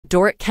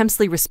Dorit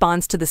Kemsley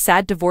responds to the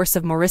sad divorce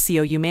of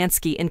Mauricio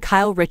Umansky and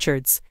Kyle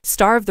Richards.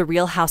 Star of The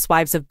Real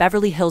Housewives of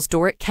Beverly Hills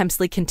Dorit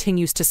Kemsley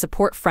continues to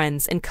support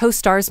friends and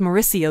co-stars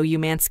Mauricio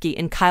Umansky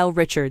and Kyle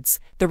Richards.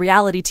 The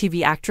reality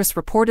TV actress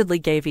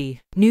reportedly gave E!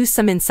 News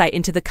some insight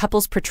into the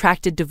couple's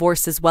protracted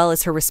divorce as well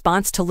as her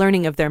response to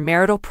learning of their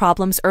marital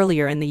problems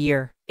earlier in the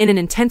year. In an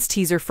intense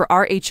teaser for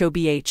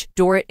RHOBH,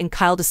 Dorit and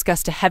Kyle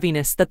discussed a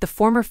heaviness that the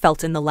former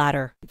felt in the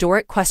latter.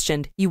 Dorit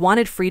questioned, "You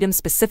wanted freedom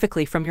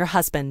specifically from your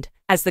husband."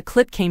 As the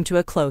clip came to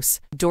a close,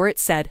 Dorit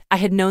said, "I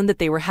had known that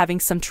they were having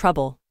some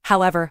trouble.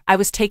 However, I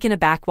was taken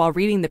aback while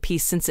reading the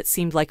piece since it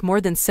seemed like more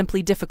than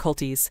simply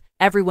difficulties.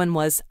 Everyone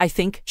was, I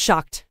think,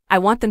 shocked. I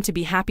want them to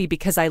be happy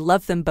because I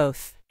love them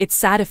both. It's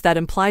sad if that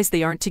implies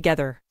they aren't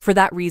together. For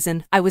that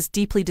reason, I was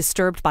deeply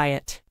disturbed by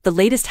it." The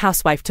latest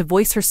housewife to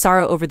voice her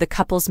sorrow over the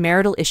couple's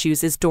marital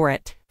issues is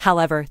Dorit.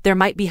 However, there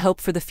might be hope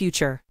for the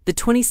future. The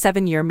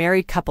 27-year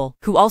married couple,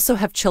 who also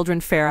have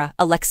children Farah,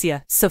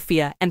 Alexia,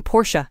 Sophia, and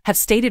Portia, have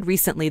stated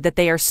recently that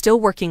they are still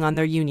working on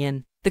their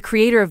union. The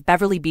creator of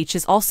Beverly Beach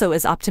is also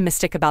as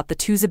optimistic about the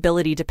two's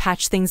ability to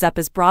patch things up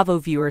as Bravo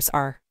viewers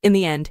are. "In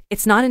the end,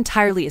 it's not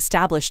entirely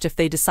established if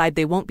they decide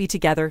they won't be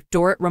together,"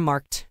 Dorit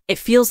remarked. "It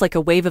feels like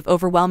a wave of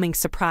overwhelming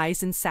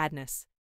surprise and sadness."